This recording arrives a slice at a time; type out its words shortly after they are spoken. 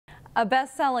A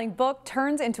best-selling book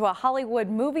turns into a Hollywood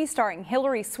movie starring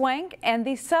Hilary Swank, and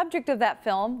the subject of that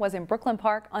film was in Brooklyn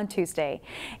Park on Tuesday.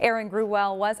 Erin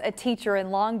Gruwell was a teacher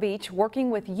in Long Beach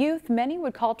working with youth many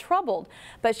would call troubled,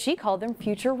 but she called them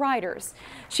future writers.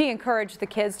 She encouraged the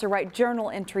kids to write journal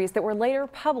entries that were later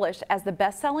published as the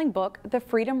best-selling book, The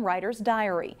Freedom Writer's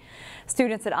Diary.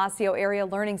 Students at Osseo Area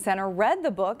Learning Center read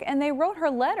the book and they wrote her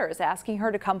letters asking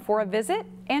her to come for a visit,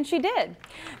 and she did.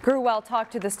 Gruwell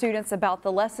talked to the students about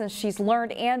the lessons she's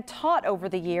learned and taught over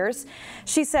the years.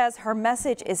 She says her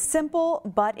message is simple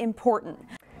but important.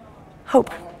 Hope,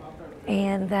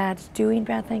 and that doing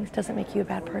bad things doesn't make you a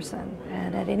bad person,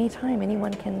 and at any time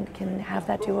anyone can have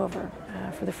that do-over.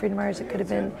 For the Freedom Writers, it could have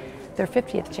been their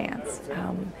 50th chance,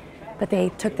 but they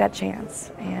took that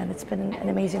chance, and it's been an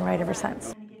amazing ride ever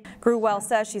since. Gruwell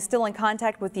says she's still in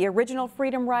contact with the original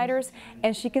Freedom Writers,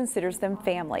 and she considers them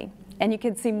family. And you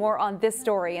can see more on this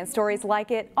story and stories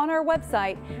like it on our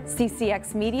website,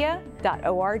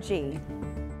 ccxmedia.org.